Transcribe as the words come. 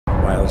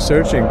While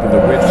searching for the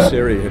witch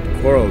Ciri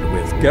had quarreled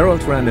with,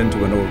 Geralt ran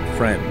into an old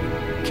friend,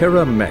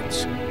 Kira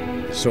Metz.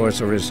 The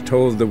sorceress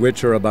told the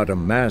Witcher about a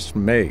masked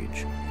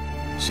mage.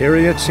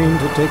 Ciri had seemed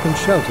to have taken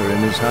shelter in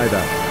his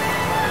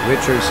hideout. The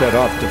Witcher set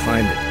off to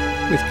find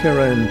it, with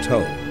Kira in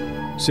tow.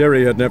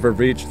 Ciri had never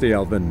reached the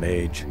elven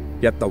mage,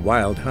 yet the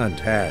wild hunt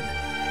had.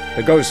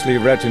 The ghostly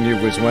retinue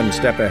was one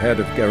step ahead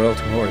of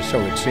Geralt, or so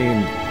it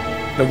seemed.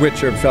 The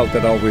Witcher felt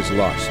it always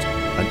lost,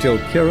 until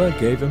Kira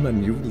gave him a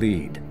new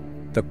lead.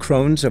 The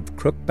Crones of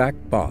Crookback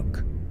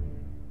Bog.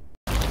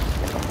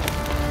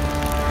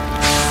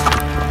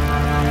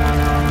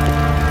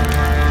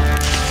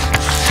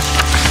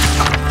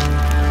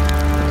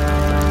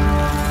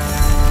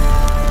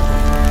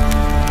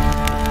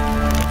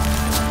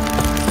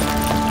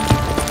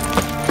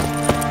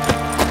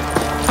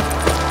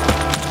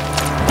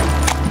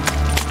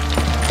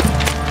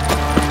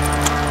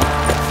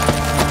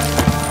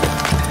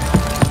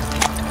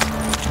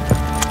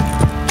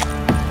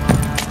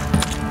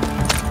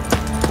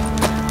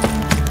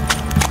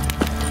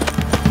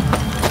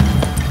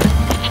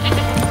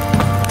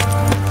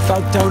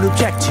 Don't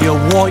object to your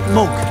white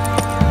monk.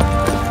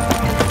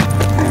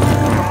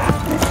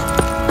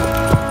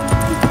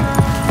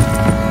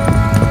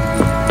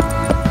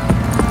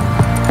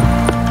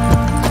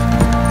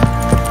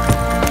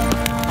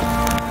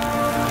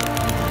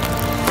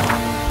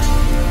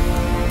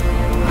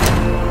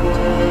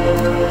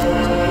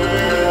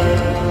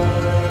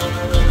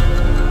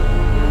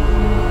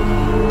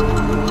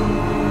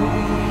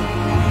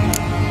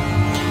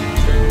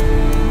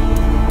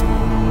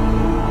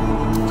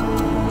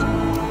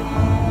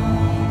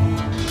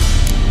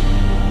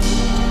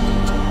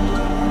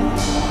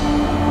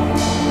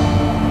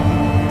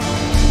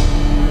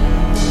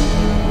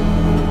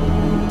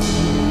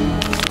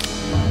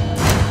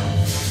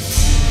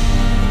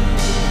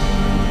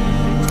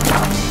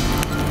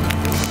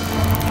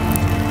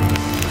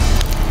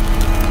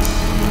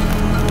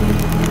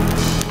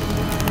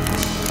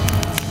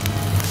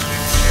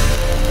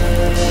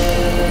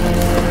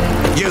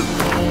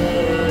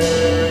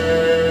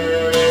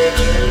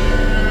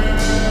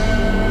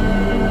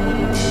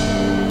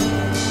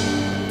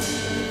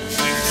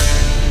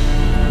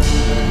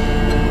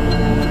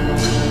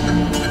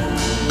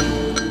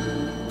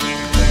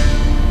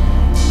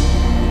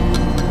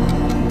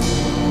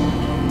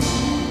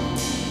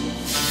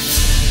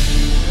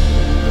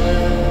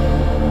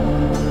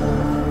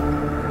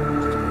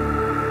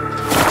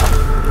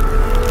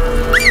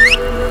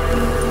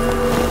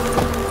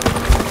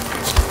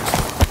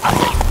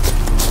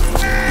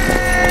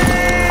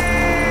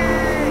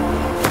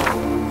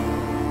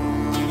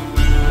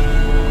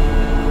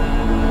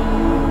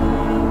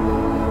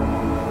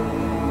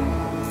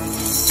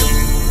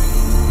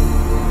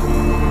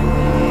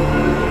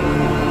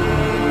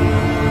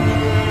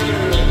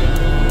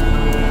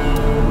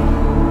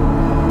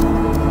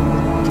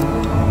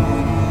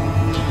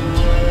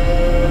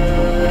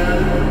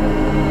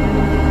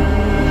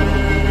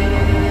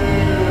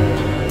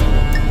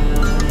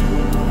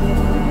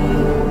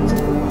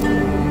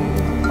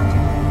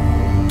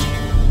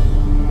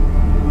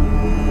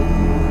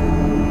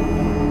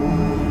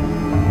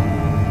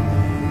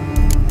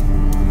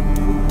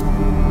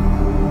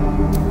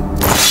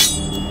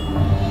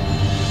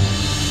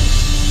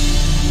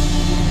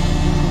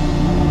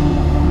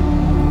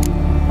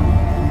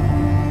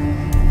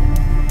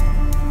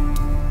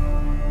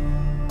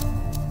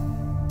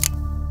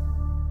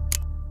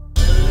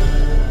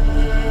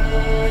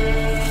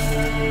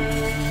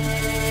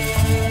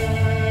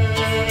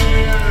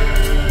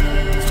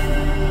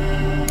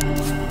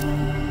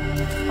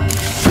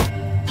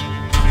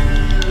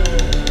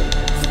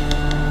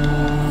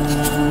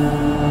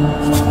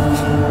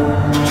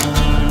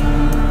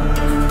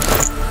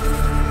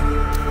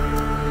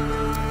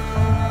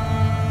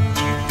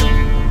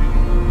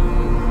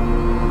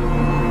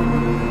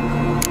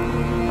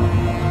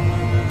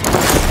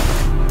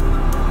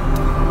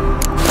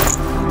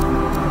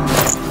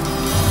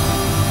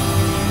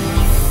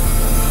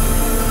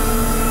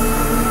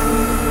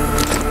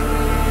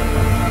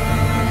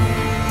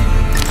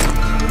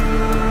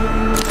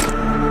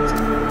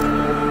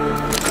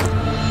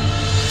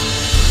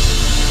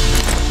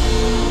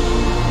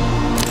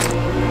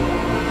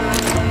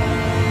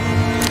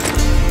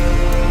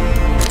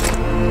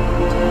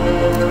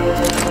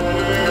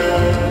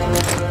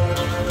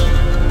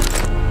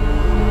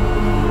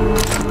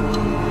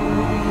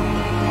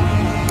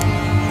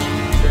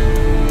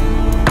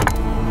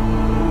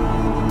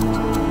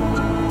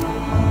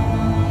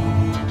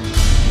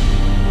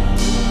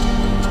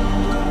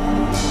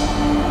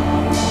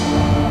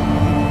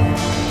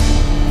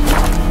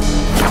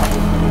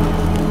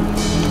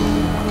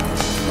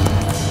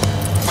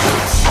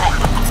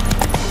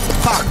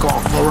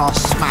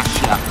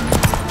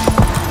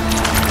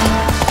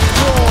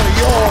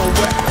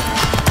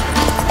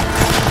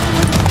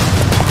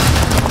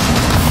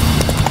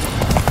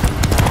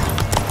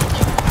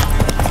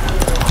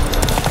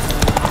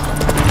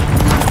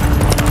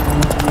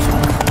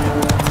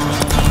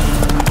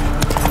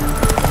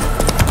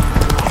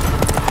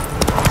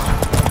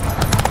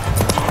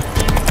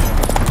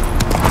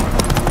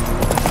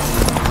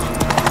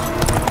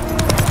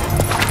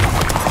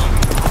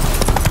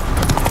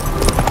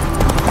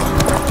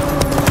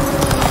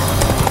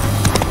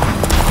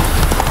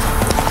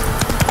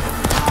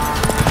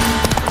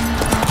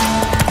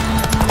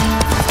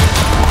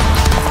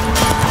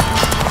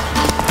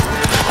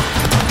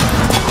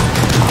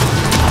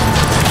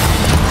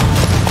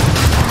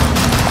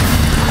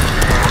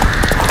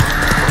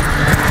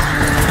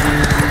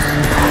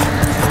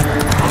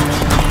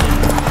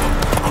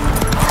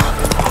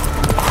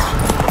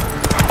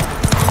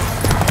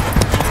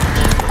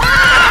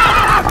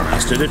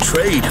 bit of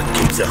trade.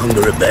 Keeps the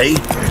hunger at bay.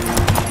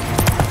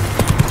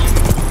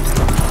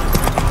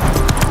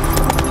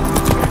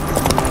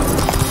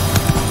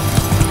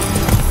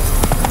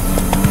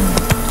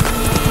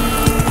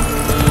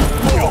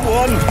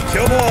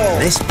 Come on!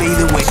 This be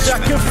the witch.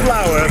 Sack of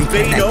flour and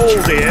bean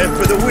old here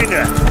for the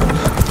winner.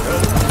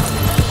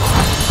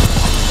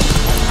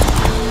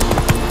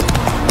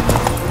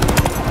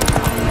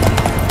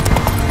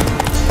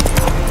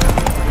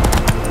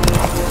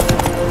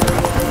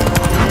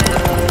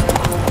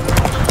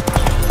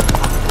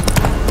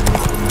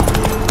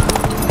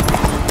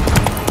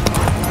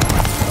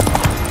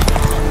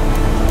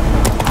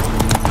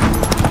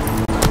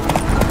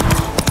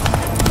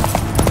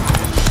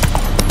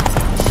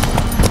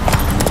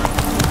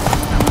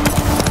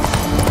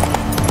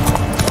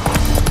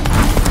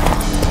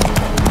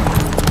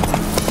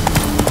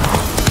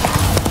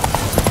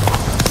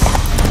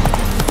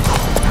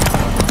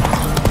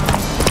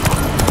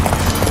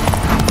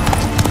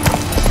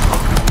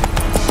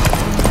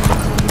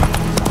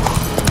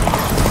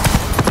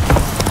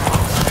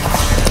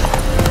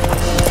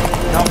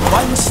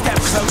 One step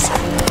closer,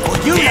 or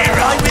you never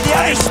ride with the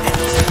others.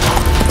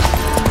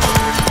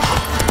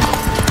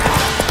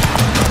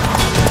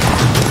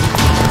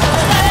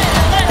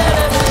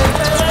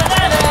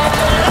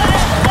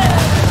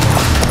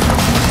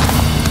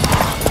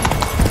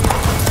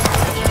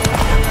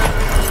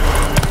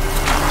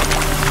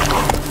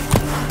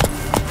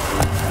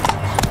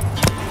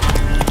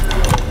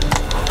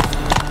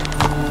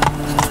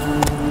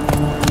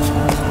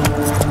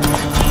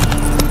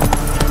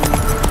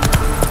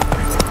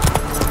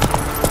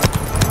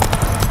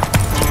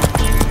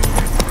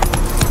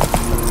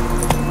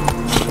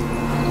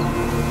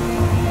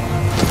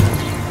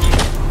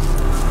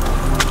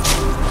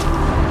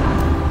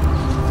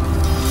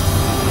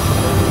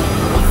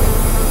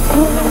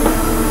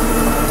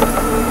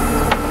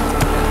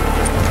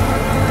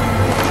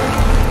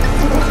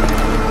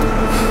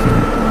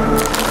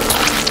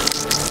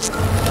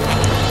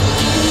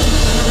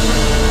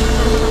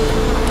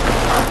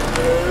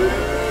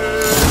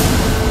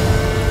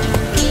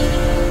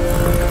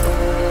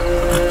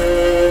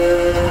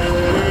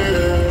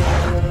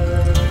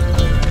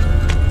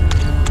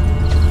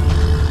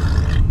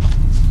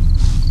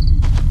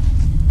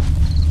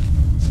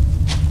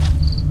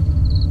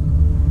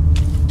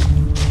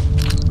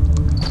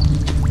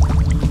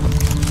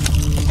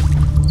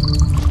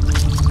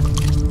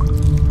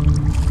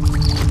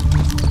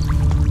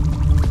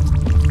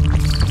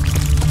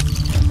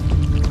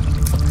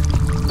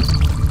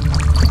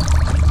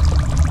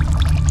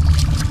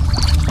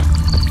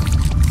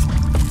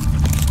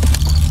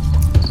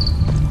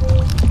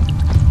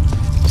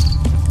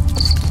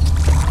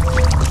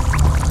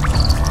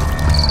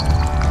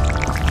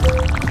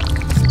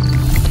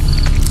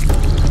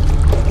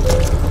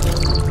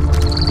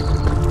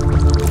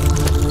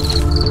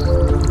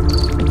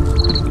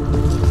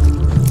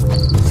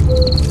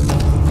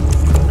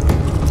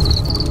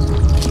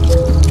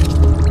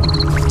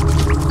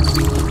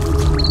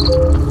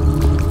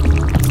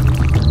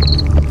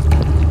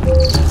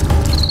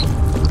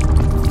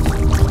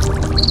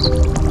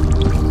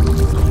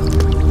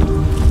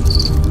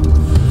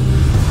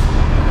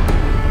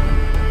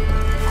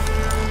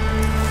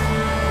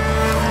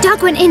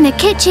 Went in the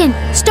kitchen,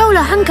 stole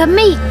a hunk of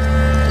meat.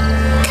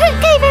 Cook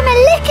gave him a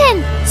licking,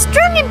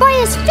 strung him by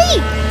his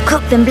feet.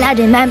 Cooked and bled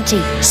him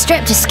empty,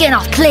 stripped his skin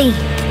off clean.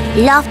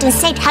 Laughed and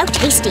said, "How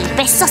tasty,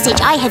 best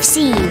sausage I have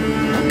seen."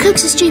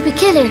 Cook's a stupid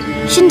killer,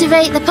 shouldn't have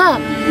ate the pup.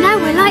 Now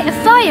we're light a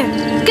fire,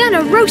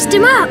 gonna roast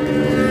him up.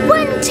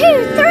 1,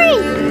 2,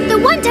 3, the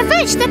one to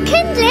fetch the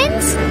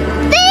kindlings.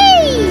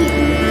 Thee!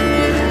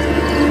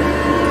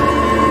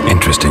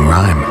 Interesting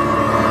rhyme.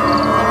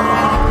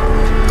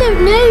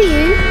 Don't know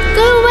you.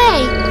 Go away.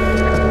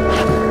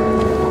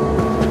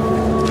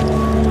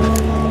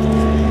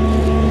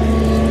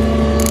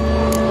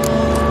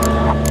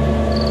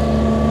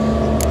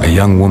 A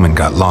young woman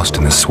got lost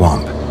in the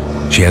swamp.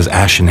 She has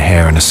ashen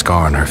hair and a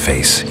scar on her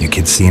face. You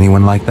kids see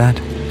anyone like that?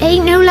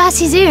 Ain't no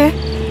lassies here.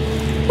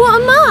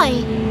 What am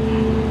I?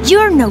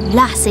 You're no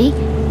lassie.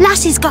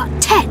 Lassies got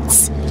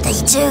tets. They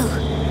do.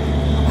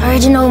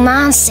 Heard an old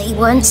man say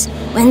once,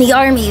 when the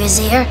army was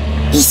here,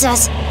 he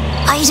says,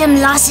 "I them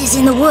lasses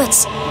in the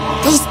woods.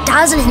 They's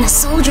dazzling the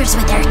soldiers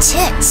with their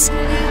tits,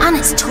 and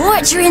it's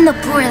torturing the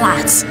poor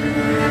lads."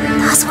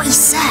 That's what he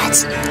said.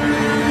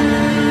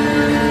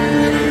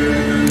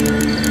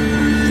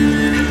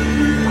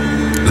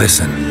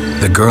 Listen,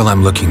 the girl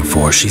I'm looking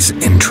for, she's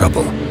in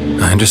trouble.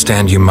 I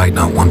understand you might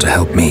not want to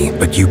help me,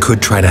 but you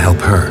could try to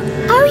help her.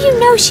 How you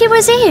know she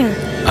was here?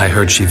 I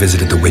heard she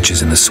visited the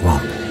witches in the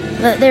swamp.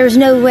 But there's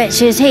no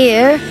witches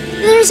here.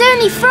 There's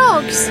only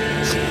frogs.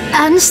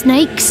 And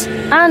snakes.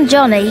 And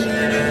Johnny.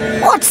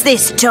 What's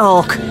this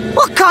talk?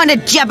 What kind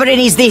of jabbering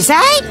is this,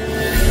 eh?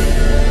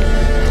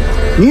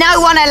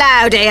 No one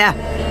allowed here.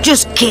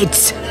 Just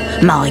kids.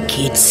 My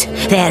kids.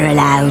 They're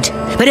allowed.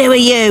 But who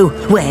are you,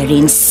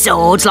 wearing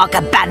swords like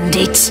a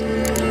bandit?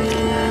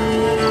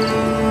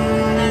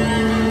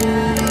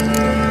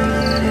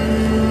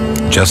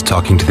 Just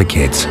talking to the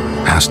kids.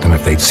 Asked them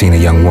if they'd seen a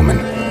young woman.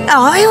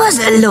 I was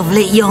a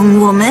lovely young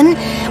woman.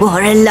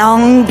 Wore a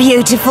long,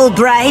 beautiful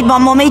braid my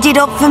mummy did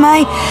up for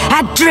me.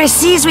 Had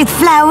dresses with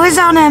flowers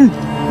on them.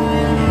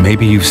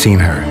 Maybe you've seen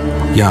her.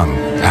 Young,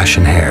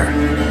 ashen hair.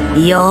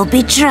 Your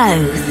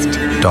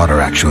betrothed? Daughter,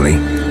 actually.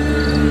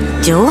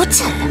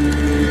 Daughter?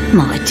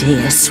 My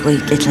dear,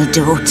 sweet little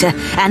daughter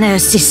and her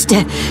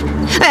sister.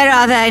 Where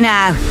are they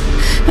now?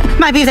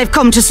 Maybe they've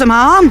come to some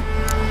harm.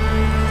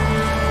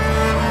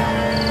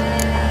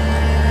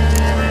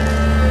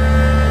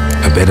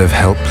 A bit of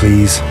help,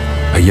 please?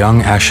 A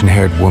young,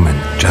 ashen-haired woman.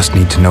 Just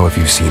need to know if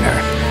you've seen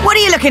her. What are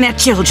you looking at,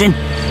 children?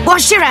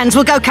 Wash your hands,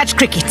 we'll go catch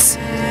crickets.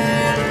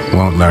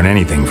 Won't learn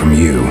anything from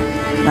you.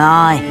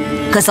 Aye,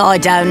 'cause I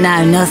don't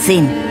know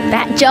nothing.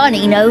 That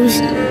Johnny knows.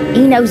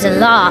 He knows a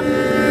lot.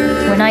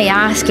 When I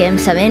ask him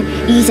something,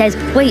 he says,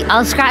 wait,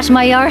 I'll scratch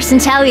my arse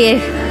and tell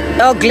you.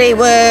 Ugly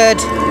word.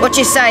 What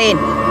you saying?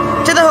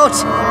 To the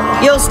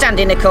hut. You'll stand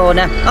in the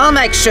corner. I'll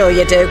make sure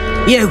you do.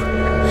 You,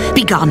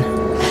 be gone.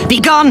 Be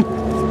gone!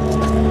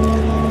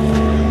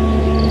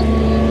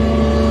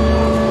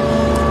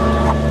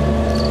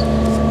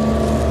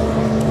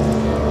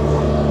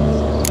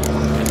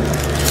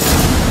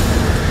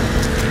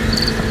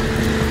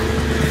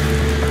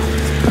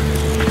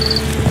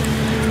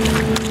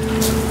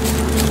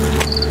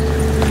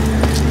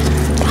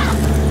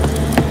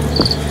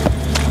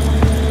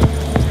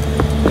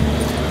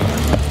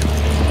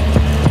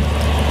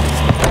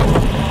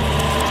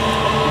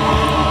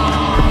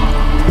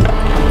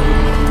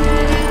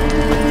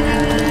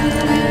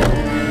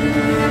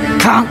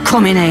 Can't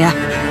come in here.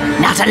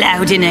 Not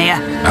allowed in here.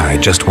 I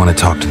just want to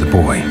talk to the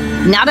boy.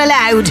 Not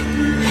allowed.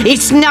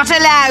 It's not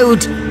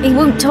allowed. He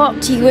won't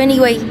talk to you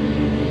anyway.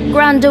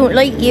 Gran don't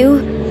like you.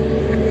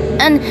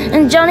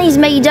 And Johnny's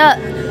made up.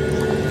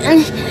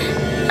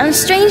 And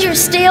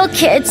strangers steal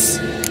kids.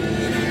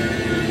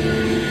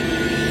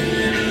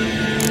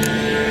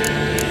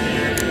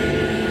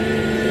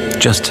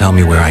 Just tell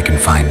me where I can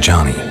find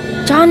Johnny.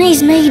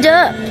 Johnny's made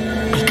up.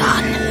 Be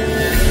gone.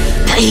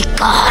 Be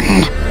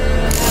gone.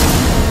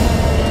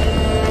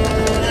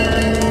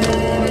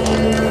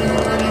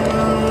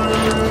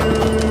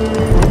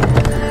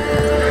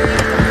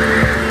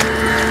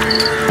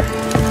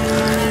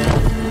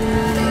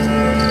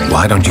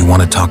 Why don't you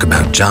want to talk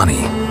about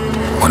Johnny?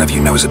 One of you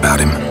knows about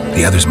him.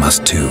 The others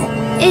must too.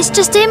 It's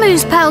just him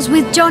who's pals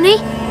with Johnny.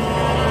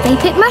 They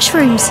pick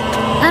mushrooms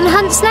and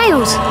hunt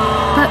snails.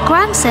 But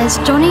Gran says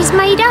Johnny's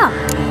made up.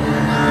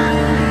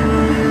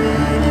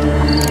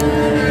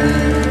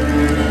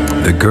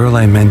 The girl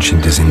I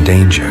mentioned is in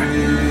danger.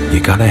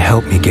 You gotta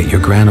help me get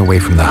your gran away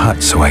from the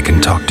hut so I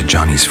can talk to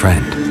Johnny's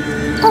friend.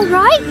 All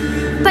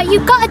right, but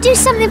you've got to do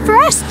something for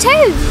us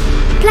too.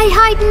 Play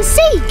hide and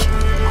seek.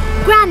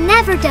 Gran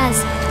never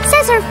does.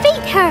 Says her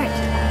feet hurt.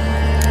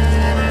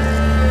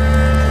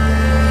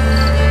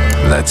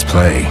 Let's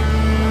play.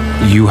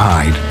 You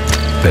hide,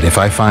 but if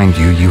I find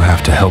you, you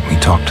have to help me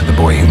talk to the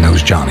boy who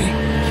knows Johnny.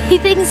 He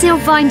thinks he'll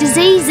find us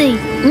easy.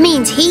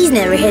 Means he's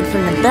never hid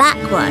from the black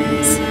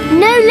ones.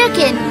 No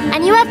looking,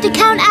 and you have to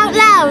count out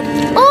loud.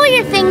 All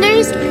your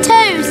fingers,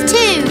 toes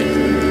too.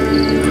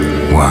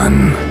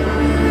 1,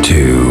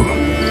 2,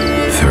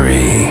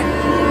 3,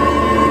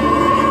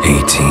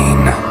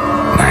 18,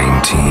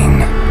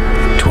 19,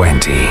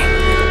 20.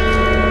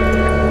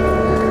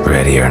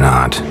 Ready or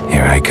not,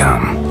 here I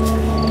come.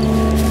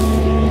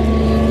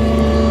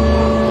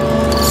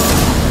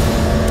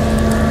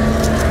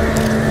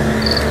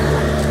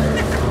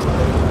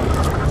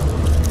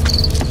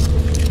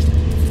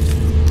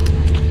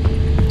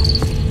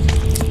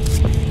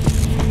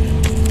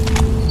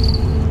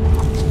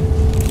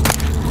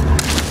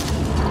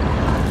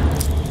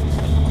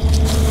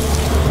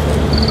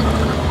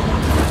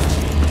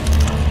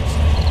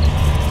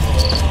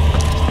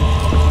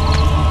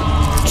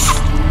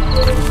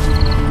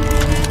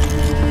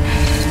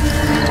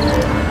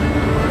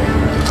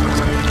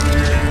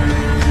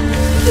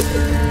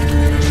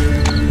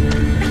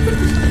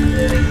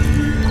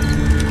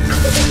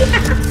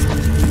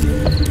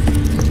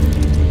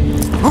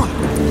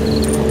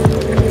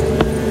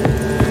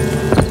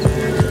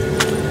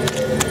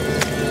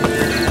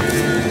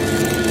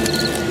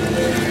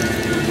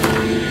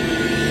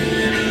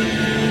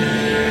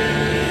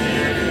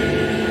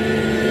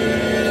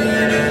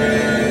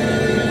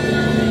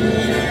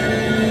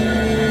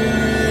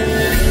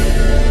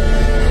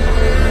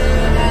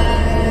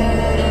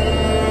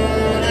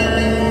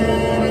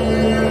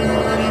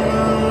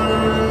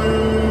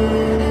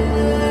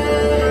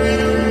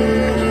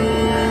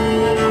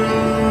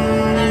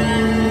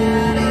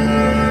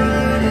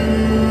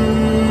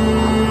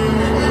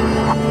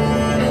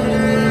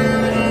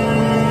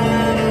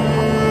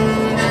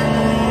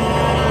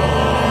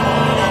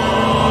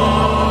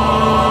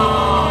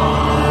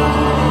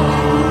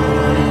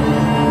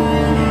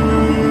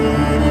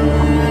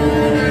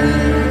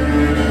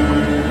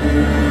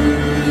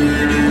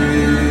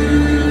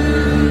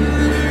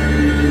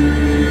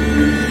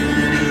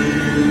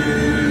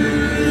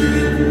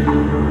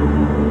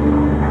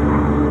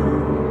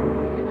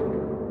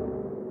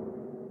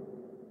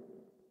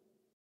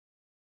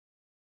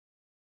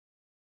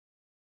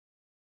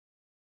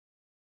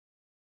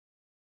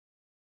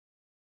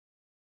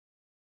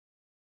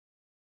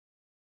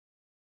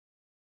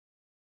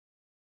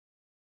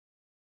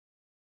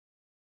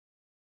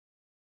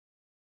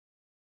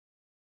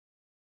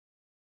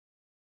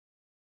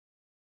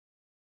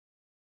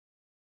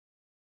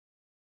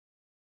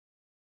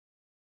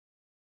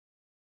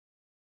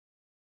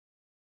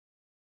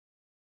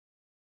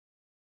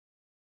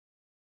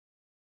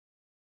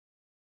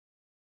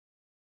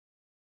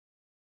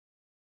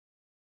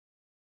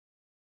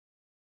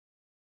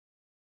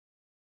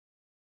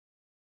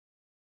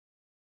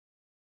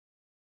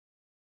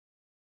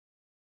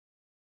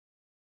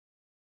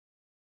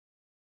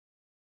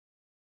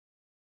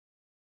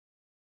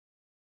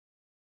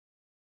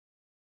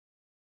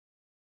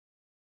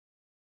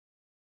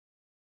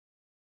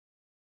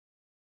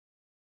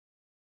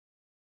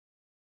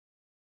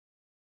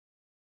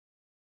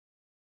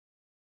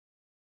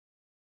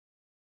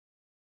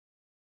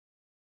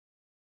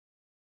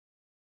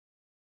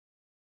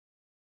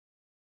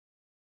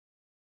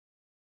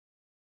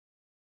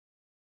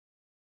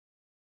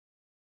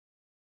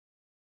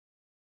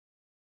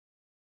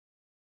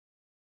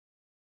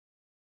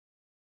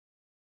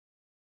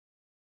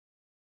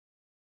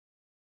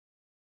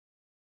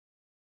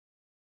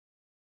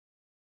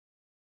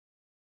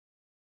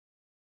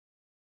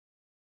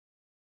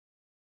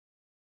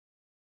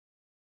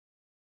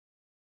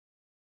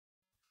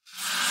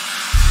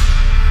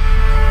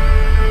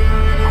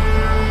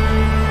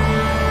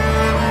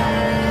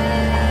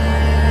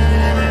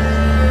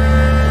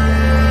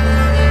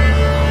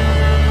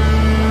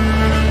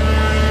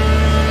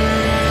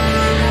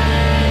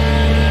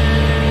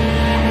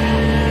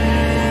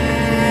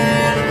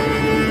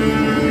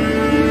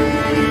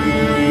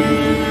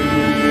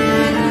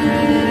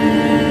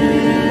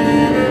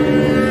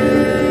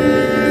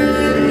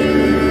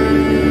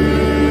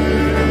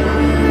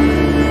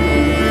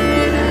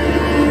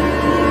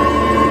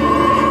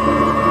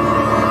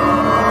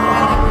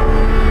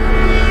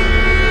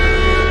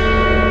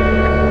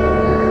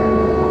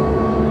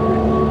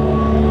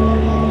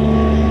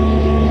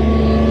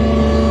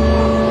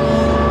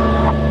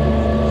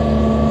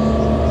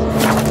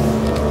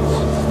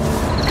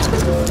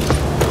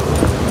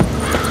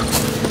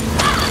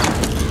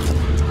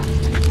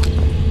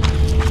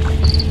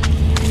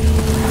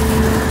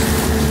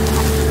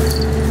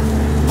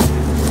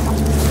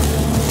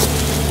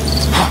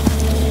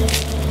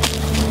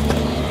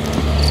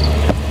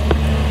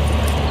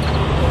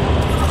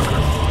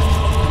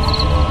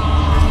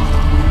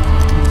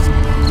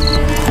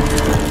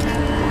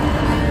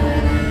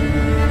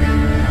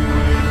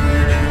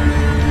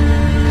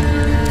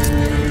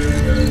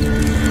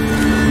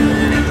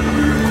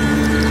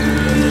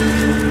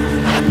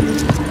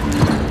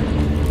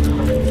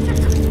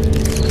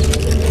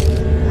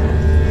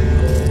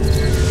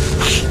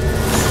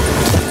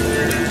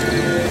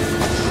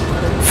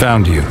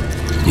 Found you.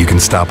 You can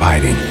stop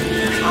hiding.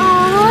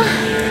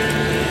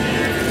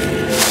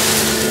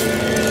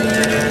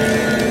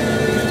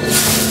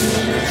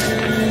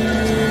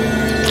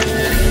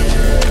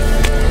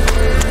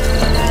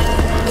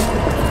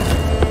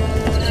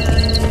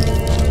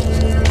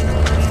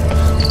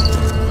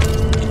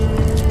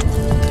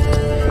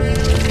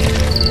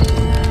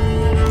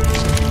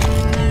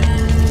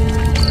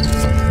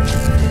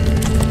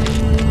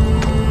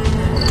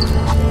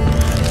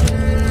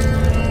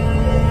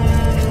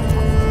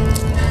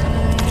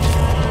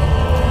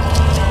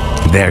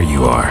 There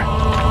you are.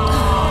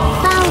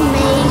 Found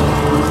me.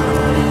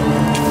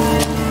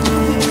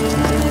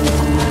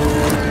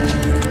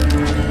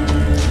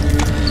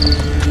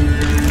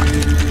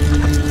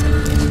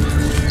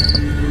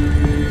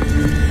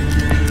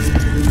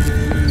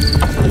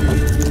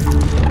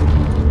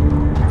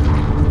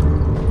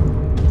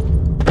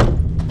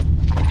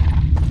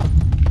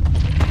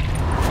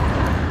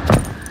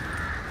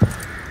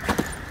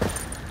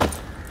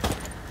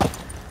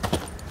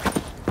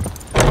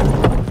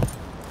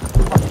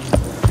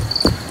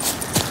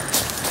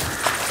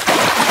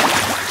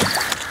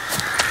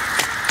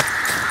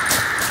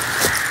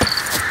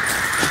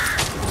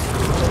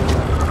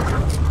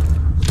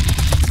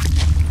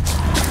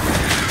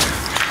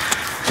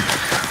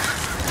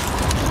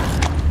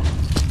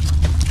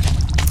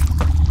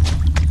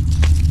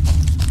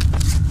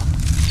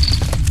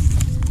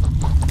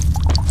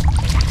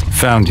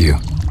 Found you.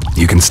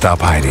 You can stop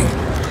hiding.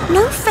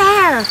 No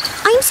fair.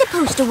 I'm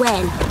supposed to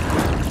win.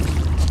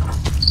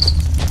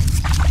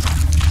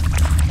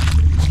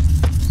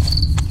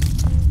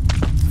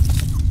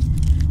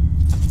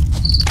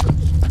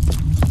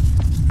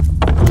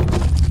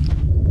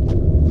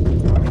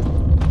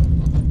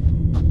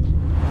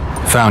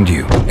 Found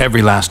you.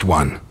 Every last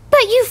one.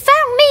 But you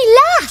found me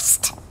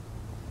last!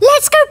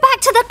 Let's go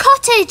back to the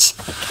cottage!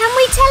 Can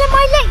we tell him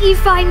I let you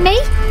find me?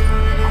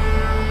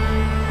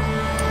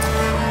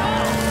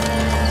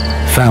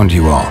 Found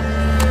you all.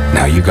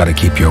 Now you gotta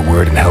keep your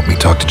word and help me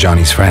talk to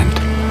Johnny's friend.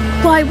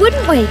 Why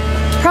wouldn't we?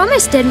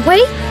 Promised, didn't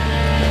we?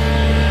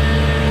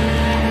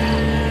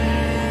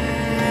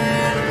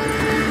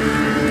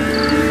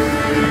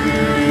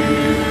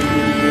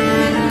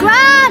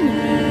 Gran!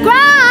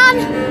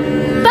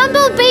 Gran!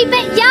 Bumblebee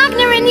bit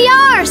Yagner in the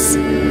arse!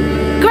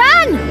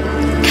 Gran!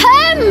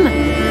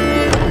 Come!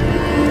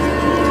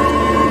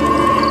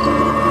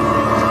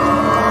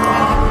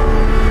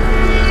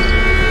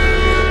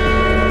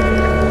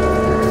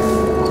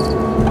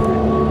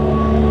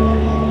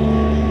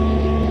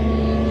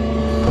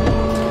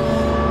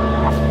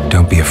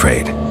 Don't be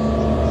afraid.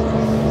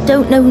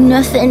 Don't know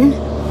nothing.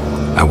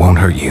 I won't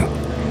hurt you.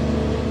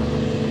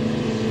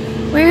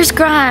 Where's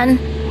Gran?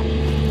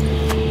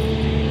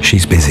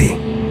 She's busy.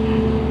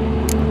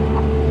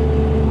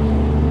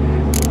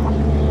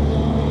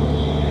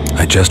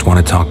 I just want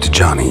to talk to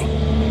Johnny.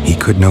 He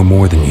could know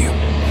more than you.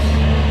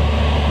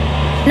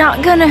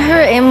 Not gonna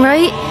hurt him,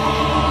 right?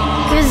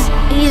 'Cause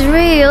he's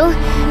real.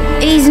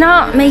 He's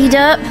not made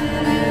up.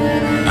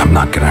 I'm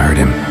not gonna hurt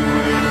him.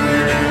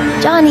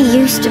 Johnny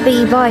used to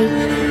be boy,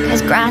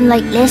 'cause Gran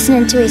liked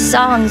listening to his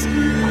songs.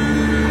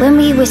 When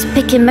we was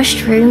picking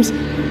mushrooms,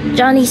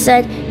 Johnny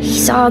said he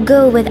saw a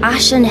girl with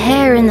ashen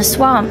hair in the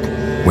swamp.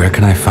 Where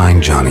can I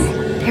find Johnny?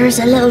 There's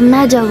a little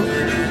meadow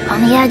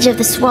on the edge of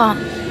the swamp.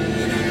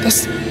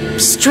 This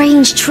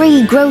strange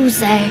tree grows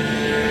there.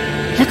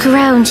 Look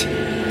around.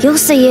 You'll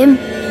see him.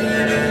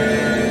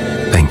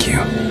 Thank you.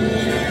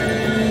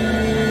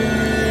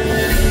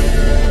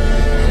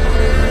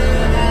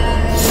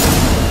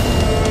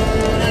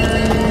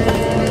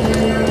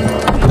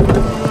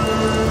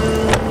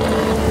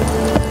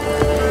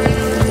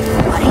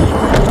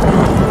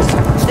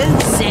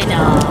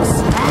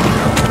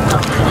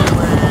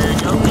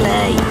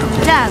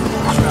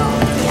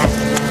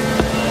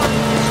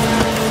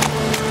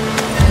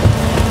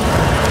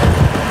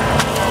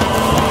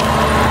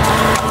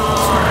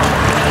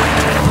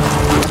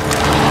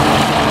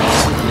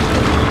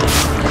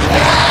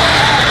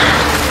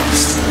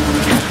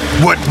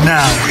 What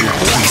now, you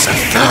piece of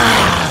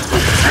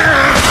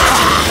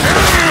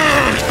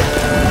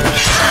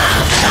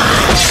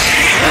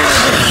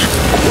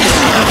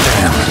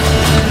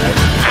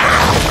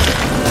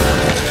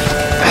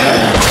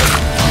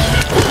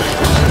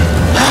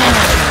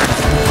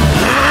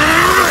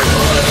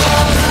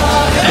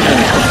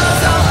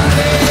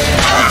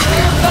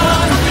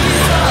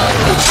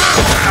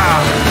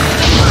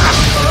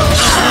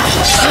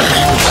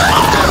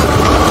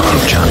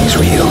If Johnny's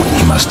real,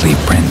 he must leave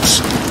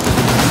prints.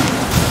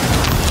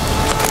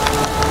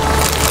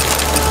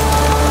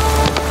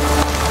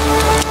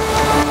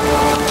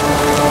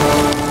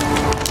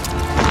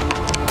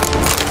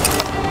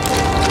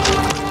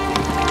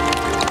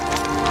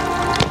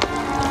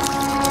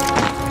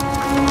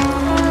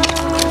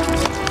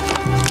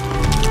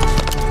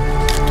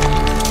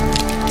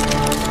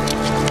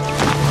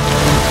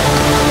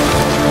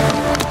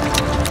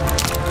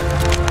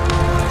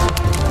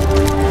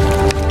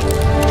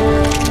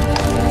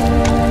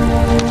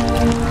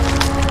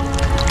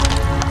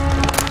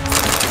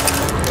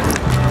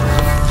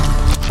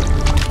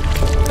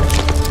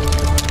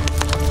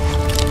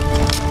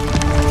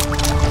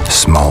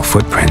 small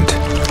footprint.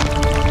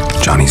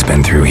 Johnny's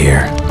been through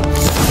here.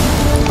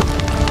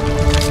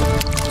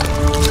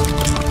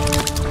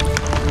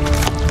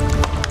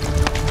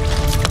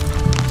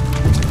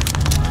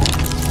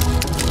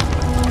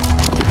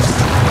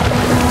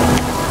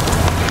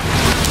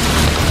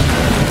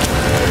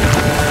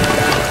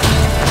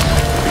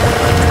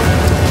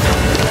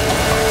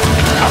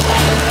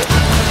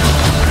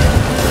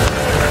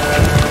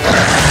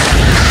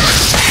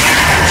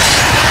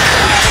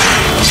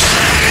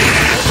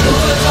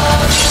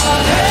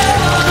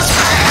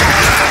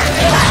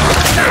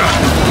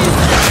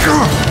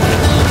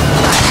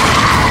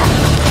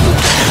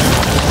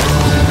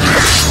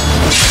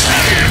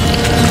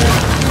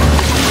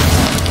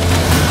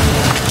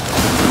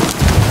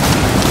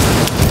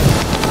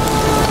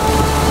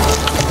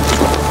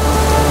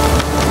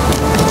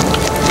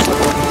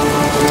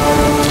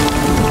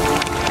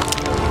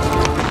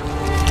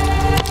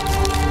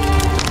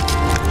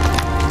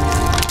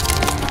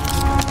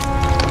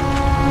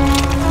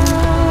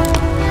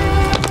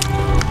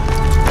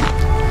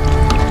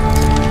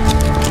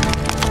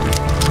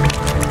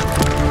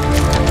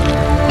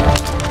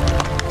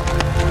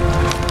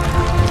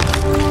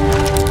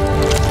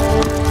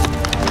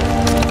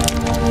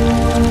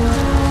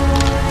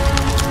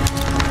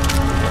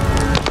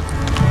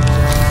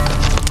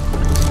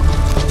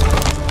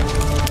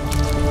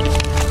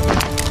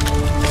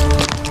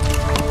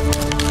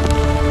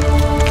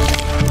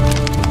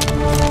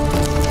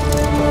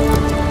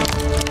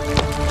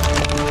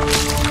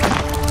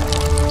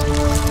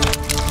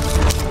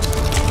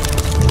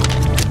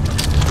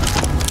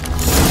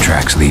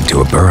 Lead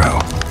to a burrow.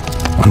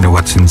 Wonder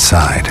what's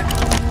inside.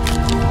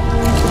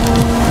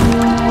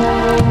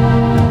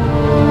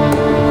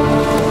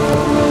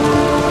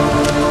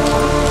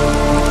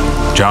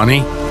 Johnny?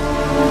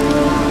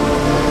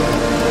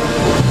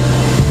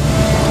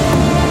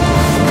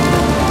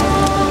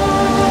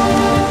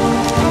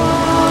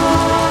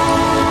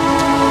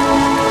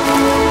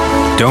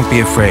 Don't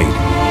be afraid.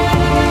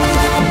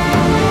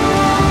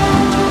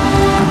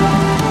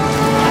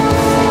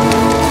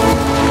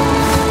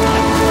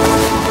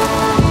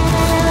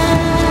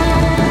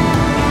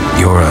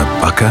 You're a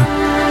Bucka?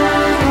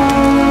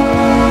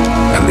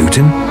 A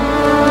Luton?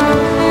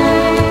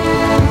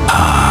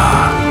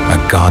 Ah, a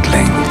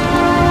godling.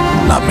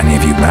 Not many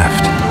of you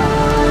left.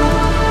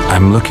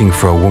 I'm looking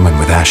for a woman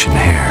with ashen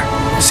hair.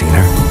 Seen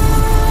her?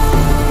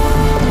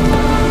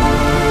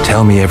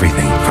 Tell me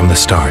everything from the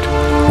start.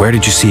 Where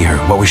did you see her?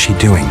 What was she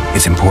doing?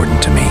 Is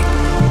important to me.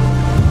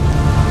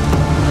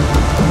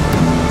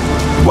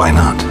 Why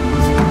not?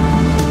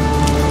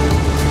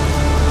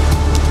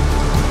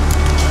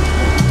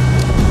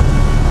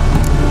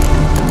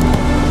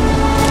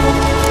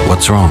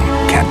 What's wrong?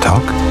 Can't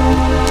talk?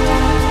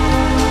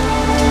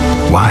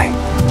 Why?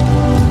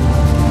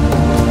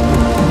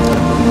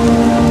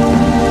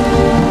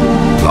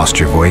 Lost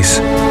your voice?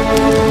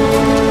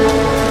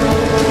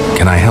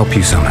 Can I help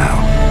you somehow?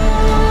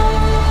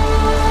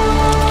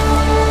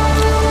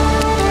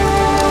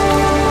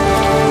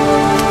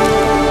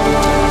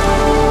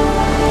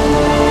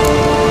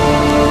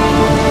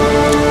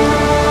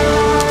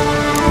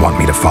 Want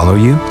me to follow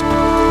you?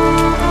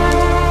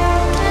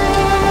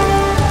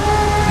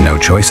 No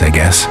choice, I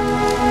guess.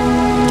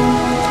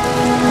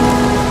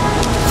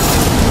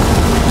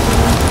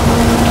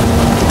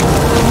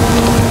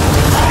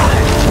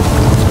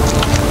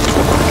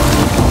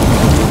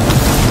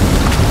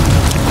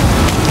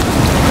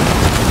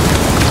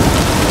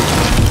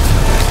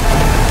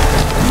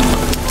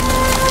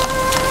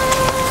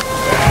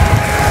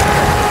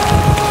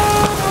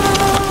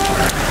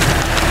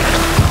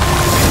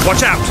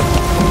 Watch out!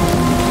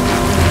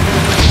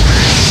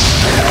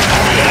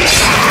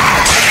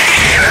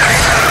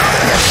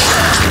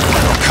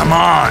 Come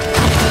on!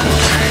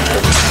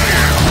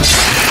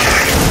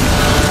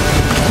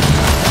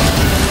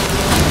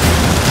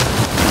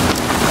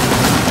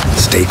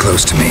 Stay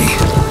close to me.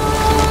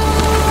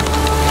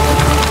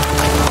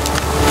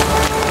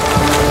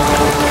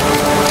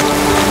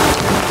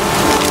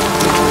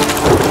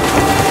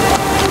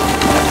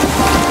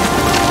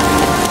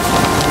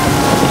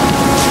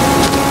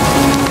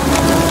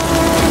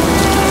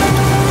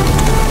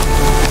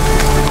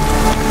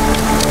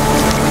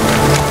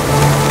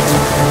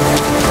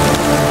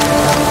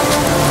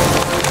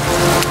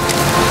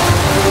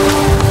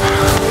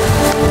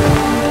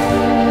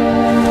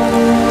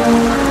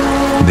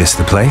 This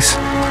the place?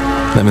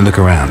 Let me look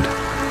around.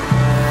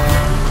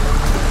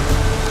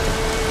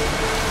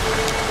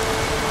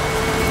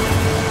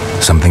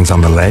 Something's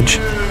on the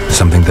ledge?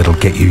 Something that'll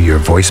get you your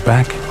voice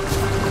back?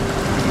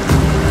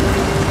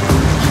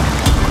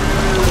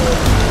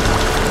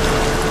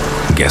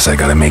 Guess I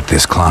gotta make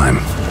this climb.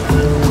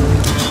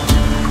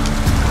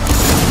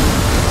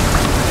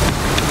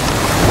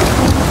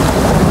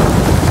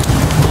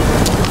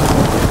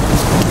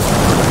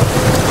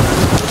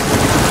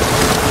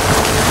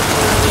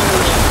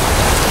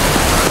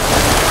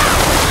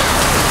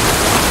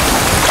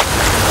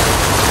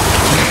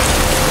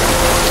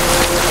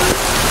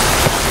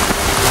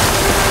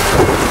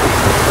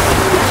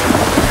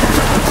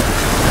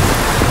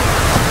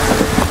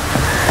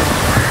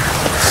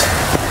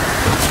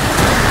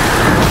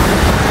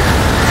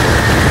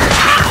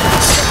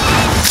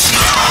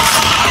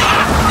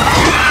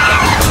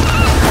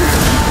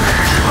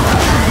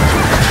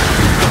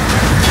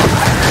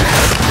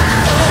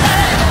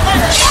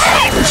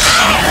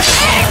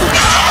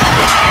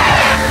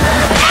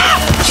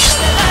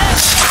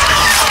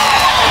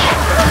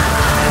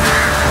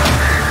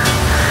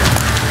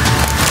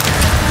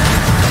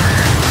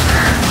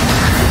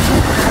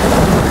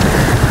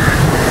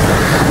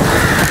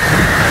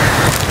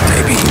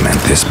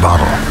 this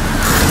bottle.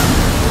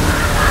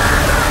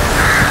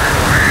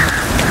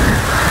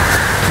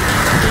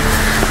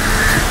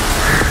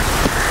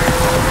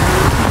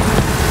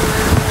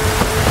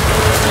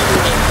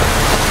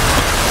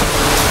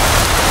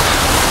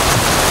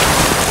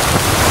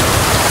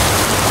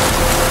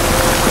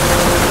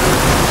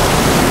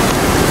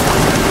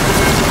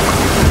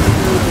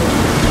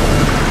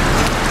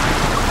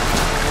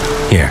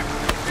 Here.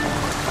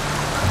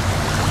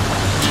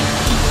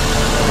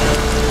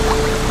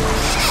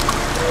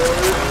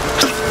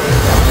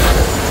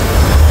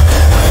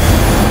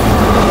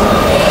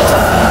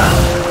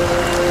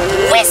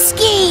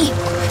 Whiskey!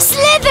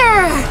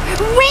 Slither!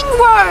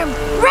 Ringworm!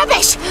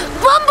 Rubbish!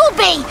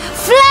 Bumblebee!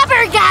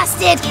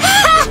 Flabbergasted!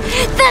 Ha!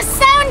 The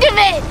sound of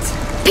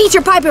it!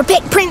 Peter Piper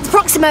picked Prince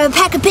Proximo a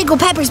pack of pickled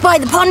peppers by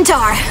the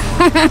pontar.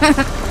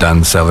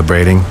 Done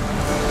celebrating?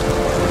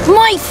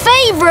 My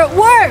favourite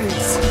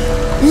words!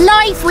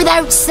 Life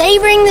without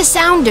savouring the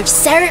sound of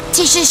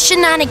surreptitious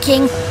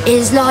shenanigans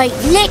is like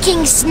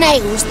licking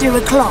snails through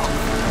a cloth.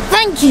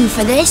 Thank you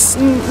for this,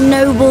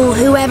 noble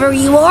whoever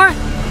you are.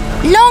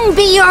 Long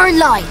be your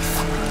life.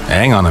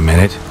 Hang on a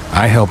minute.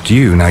 I helped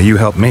you, now you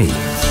help me.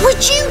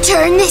 Would you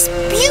turn this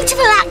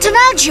beautiful act of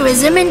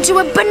altruism into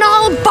a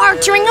banal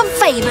bartering of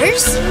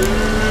favours?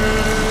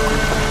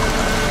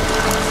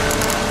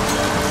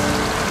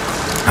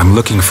 I'm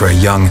looking for a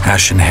young,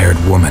 ashen-haired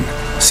woman.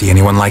 See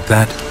anyone like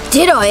that?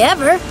 Did I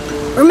ever?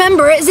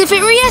 Remember it as if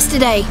it were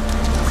yesterday.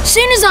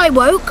 Soon as I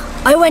woke,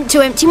 I went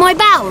to empty my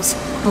bowels.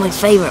 My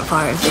favourite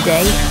part of the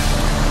day.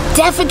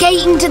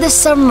 Defecating to the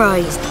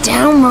sunrise,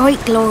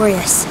 downright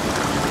glorious.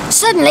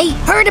 Suddenly,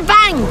 heard a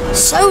bang,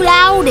 so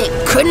loud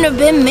it couldn't have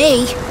been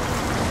me.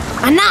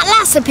 And that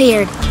lass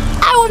appeared,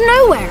 out of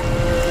nowhere.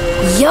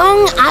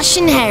 Young,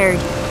 ashen-haired,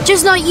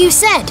 just like you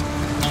said.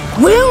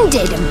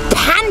 Wounded and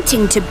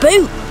panting to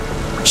boot.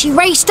 She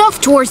raced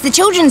off towards the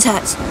children's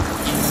huts.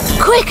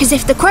 Quick as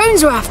if the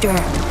crones were after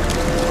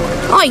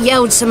her. I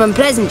yelled some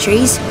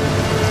unpleasantries.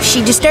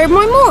 She disturbed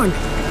my morn.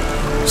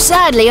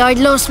 Sadly, I'd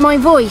lost my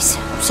voice,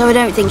 so I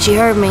don't think she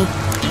heard me.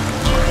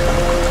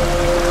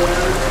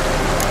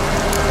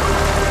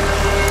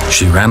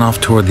 She ran off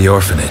toward the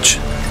orphanage.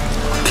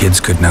 Kids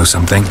could know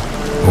something,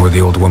 or the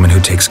old woman who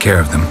takes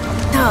care of them.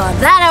 Oh,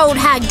 that old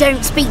hag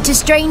don't speak to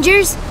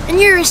strangers, and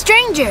you're a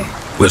stranger.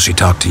 Will she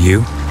talk to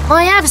you?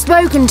 I have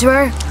spoken to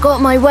her,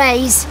 got my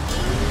ways.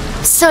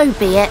 So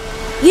be it.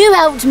 You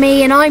helped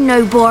me and I'm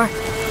no bore.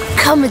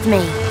 Come with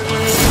me.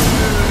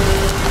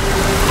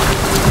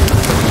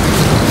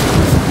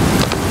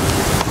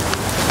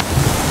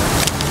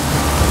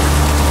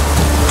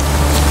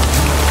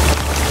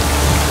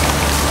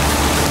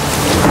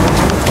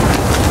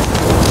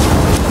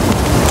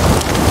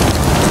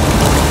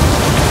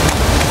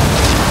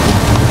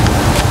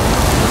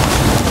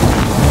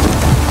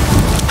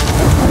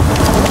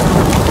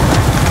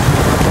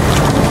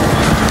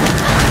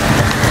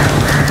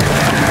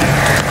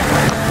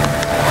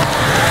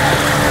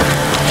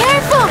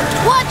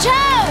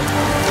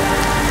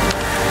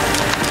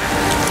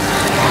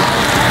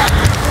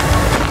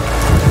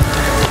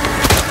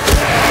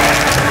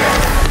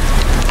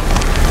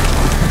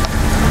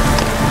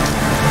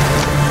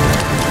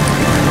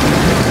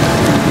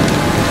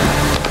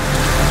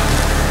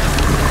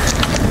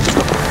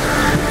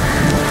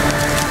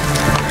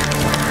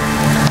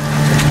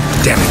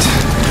 Damn it.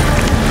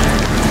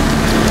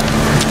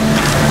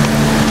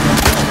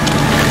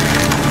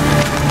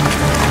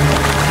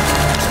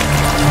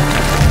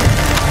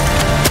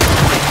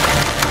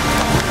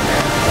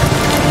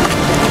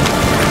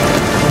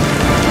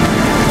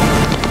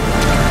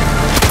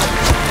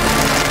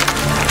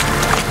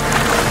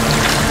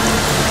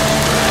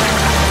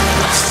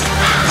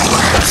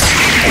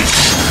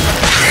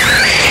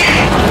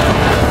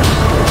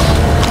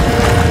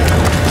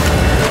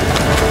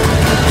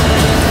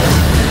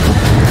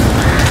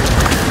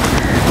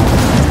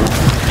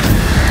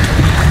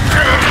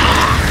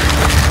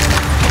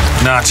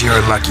 Not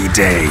your lucky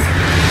day.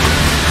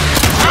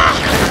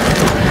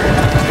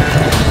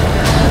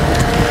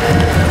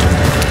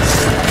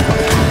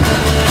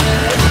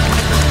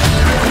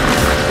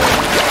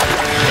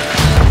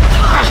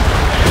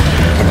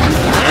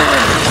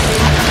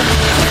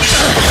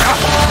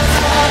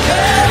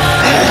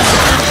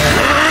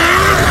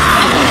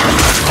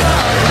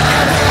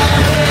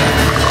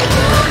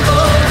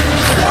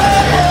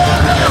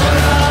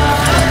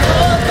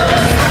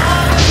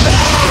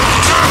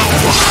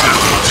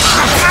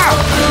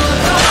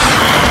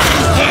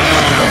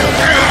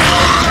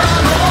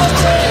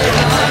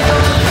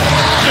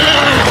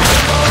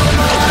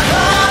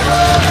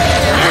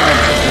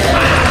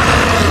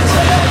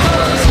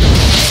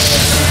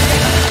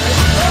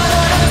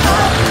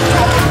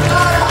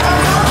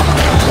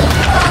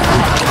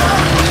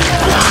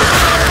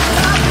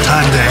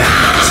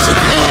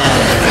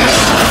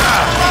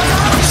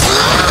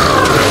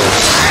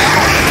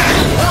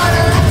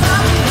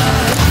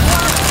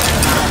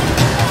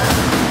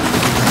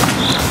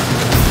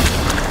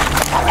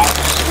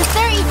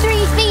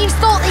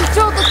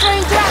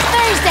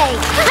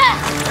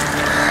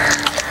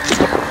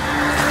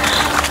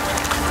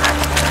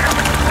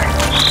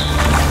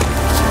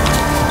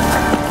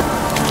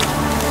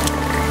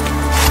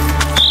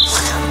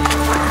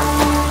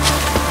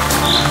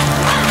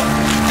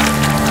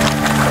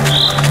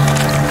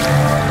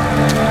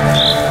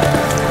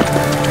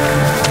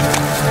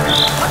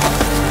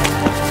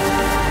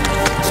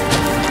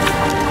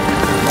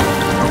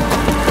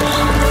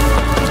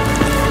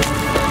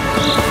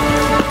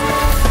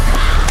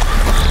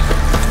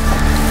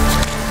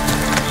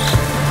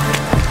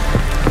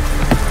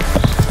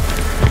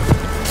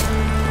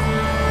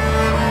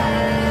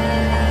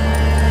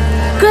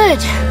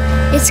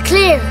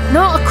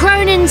 not a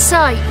crone in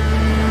sight.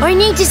 I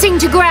need to sing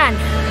to Gran.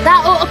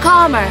 That ought to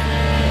calm her.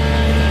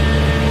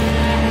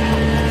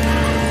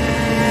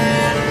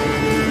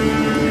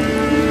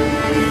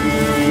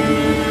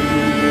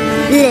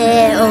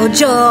 Little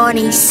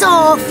Johnny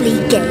softly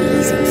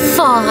gazing,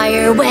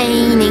 fire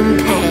waning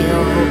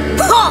pale.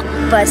 Pop!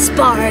 A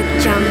spark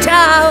jumped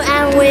out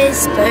and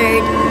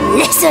whispered,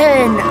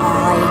 "Listen,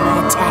 I'm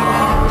a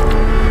tale."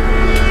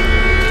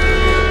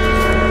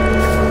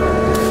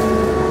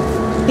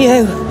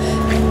 You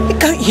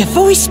got your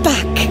voice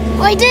back.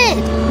 I did,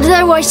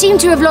 though I seem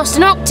to have lost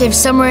an octave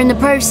somewhere in the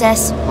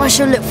process. I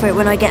shall look for it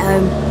when I get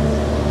home.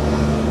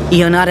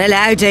 You're not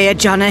allowed here,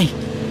 Johnny.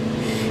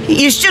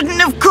 You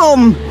shouldn't have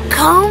come.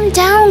 Calm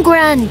down,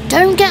 Gran.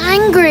 Don't get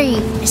angry.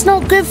 It's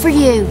not good for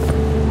you.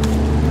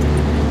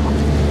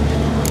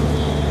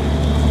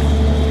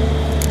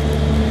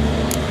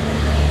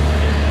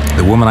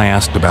 The woman I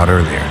asked about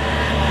earlier.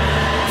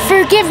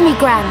 Forgive me,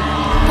 Gran,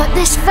 but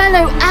this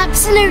fellow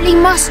absolutely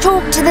must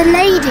talk to the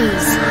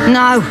ladies.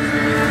 No,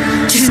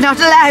 she's not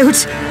allowed.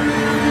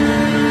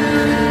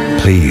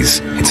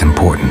 Please, it's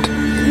important.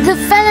 The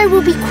fellow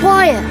will be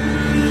quiet.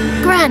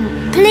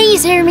 Gran,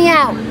 please hear me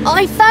out.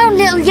 I found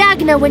little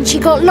Yagna when she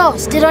got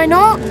lost, did I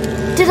not?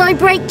 Did I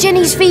break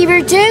Ginny's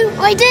fever too?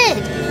 I did.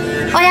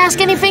 I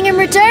ask anything in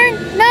return?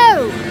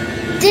 No.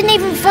 Didn't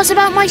even fuss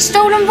about my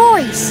stolen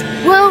voice.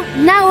 Well,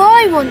 now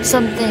I want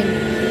something.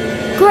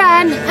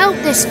 Gran, help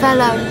this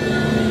fellow.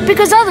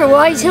 Because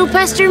otherwise he'll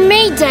pester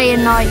me day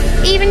and night,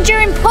 even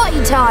during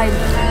potty time.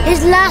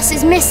 His lass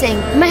is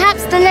missing.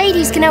 Perhaps the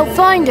ladies can help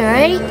find her,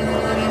 eh?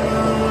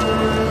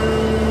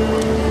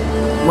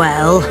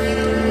 Well,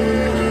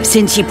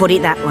 since you put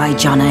it that way,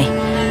 Johnny,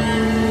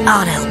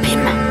 I'll help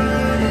him.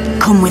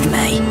 Come with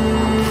me.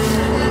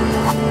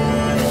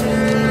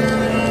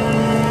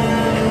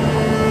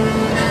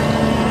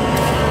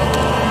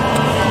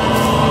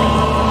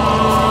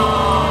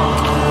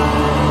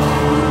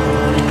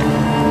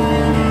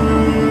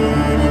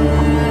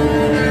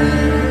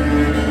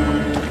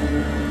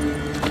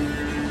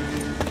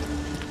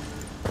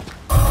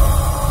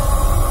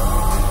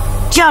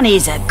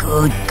 Johnny's a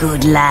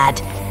good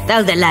lad,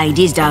 though the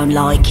ladies don't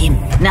like him.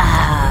 No,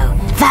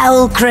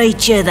 foul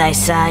creature, they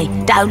say.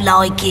 Don't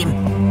like him.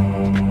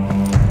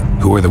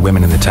 Who are the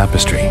women in the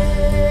tapestry?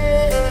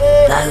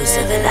 Those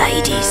are the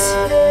ladies.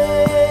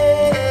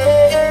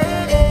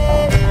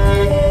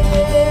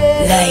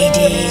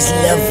 Ladies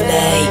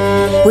lovely,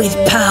 with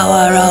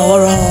power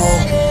o'er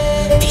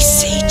all,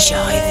 beseech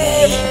I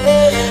thee,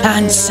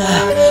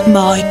 answer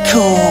my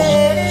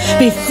call.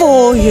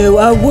 Before you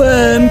a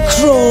worm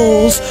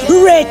crawls,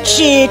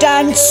 wretched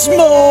and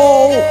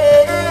small.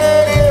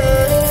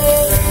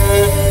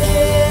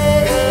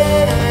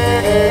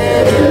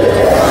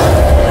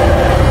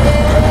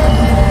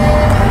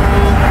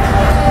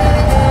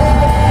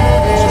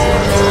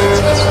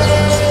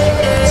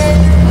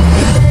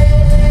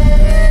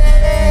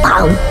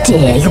 How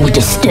dare you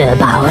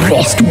disturb our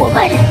rest,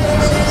 woman?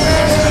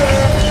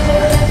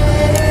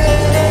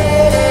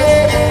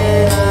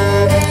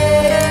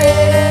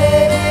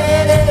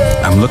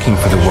 I'm looking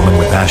for the woman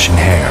with ashen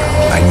hair.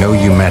 I know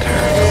you met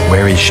her.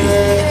 Where is she?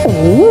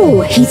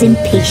 Oh, he's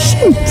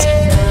impatient.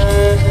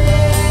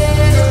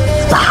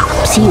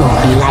 Perhaps he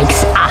only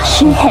likes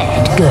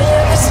ashen-haired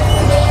girls.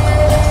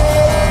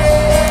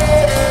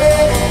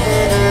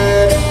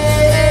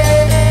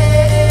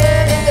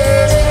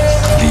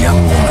 The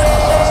young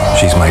woman.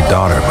 She's my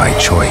daughter by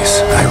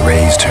choice. I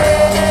raised her.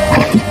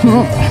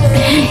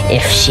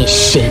 If she's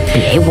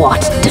shapely,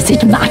 what does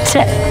it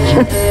matter?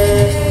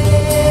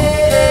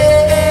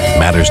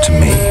 Matters to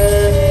me.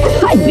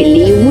 I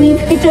believe we've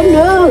hit a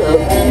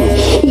nerve.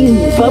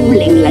 He's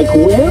bubbling like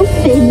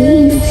well-fed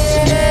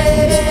yeast.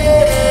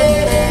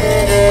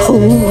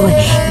 Oh,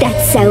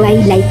 that's how I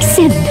like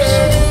him.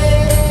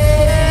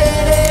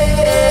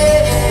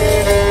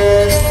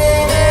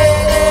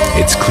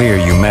 It's clear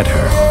you met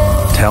her.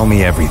 Tell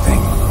me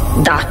everything.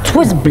 That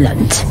was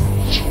blunt.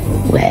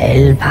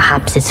 Well,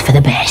 perhaps it's for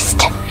the best.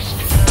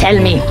 Tell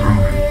me,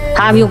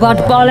 have you got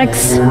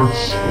bollocks?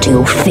 Do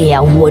you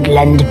fear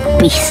woodland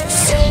beasts?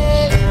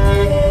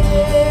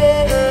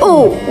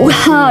 Oh,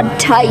 hard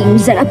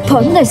times are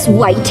upon this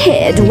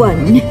white-haired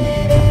one.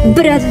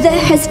 Brother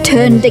has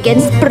turned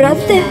against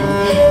brother.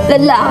 The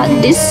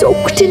land is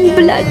soaked in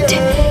blood.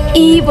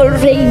 Evil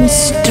reigns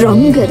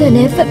stronger than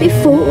ever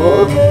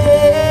before.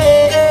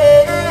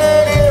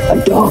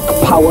 A dark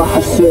power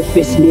has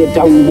surfaced near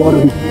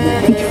Downwarren.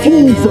 It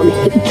feeds on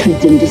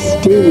hatred and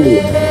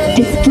disdain.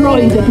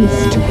 Destroy the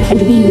beast,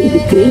 and we will be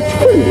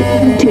grateful.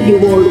 Tell you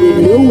all we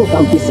know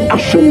about this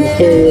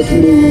ashen-haired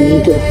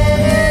maid.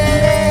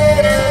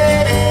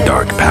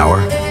 Dark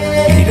power?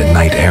 You need a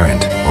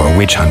knight-errant or a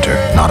witch hunter,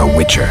 not a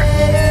witcher.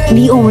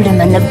 The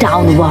alderman of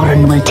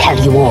Downwarren will tell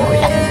you all.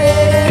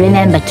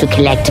 Remember to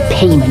collect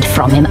payment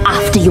from him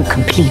after you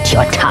complete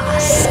your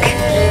task.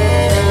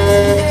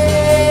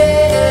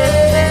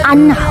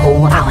 And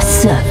now our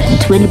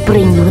servant will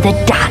bring you the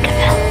dagger.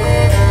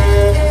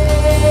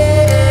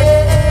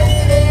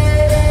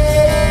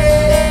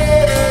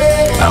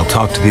 I'll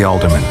talk to the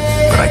alderman.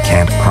 but I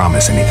can't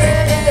promise anything.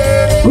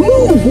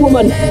 Move,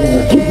 woman!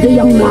 Give the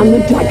young man the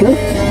dagger.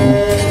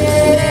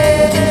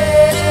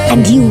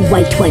 And you,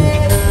 White One,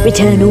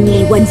 return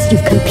only once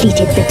you've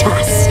completed the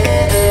task.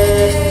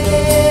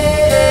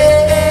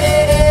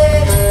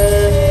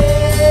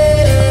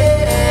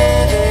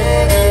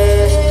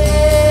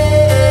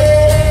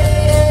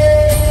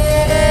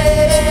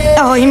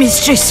 Aye,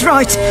 mistress,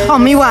 right,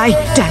 on me way.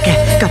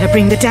 Dagger, gotta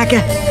bring the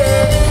dagger.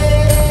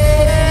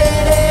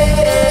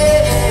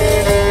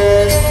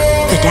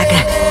 The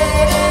dagger,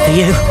 for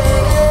you.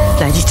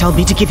 Lady told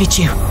me to give it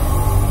you.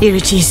 Here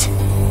it is,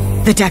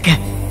 the dagger.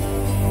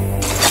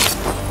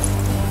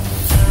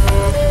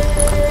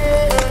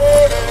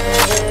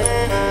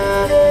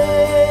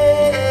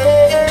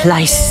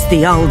 Place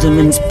the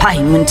alderman's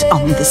payment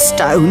on the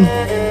stone.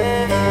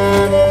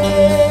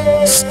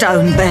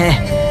 Stone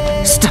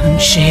bear, stone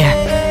shear,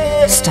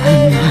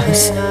 stone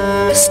nose,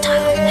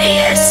 stone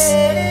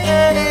ears.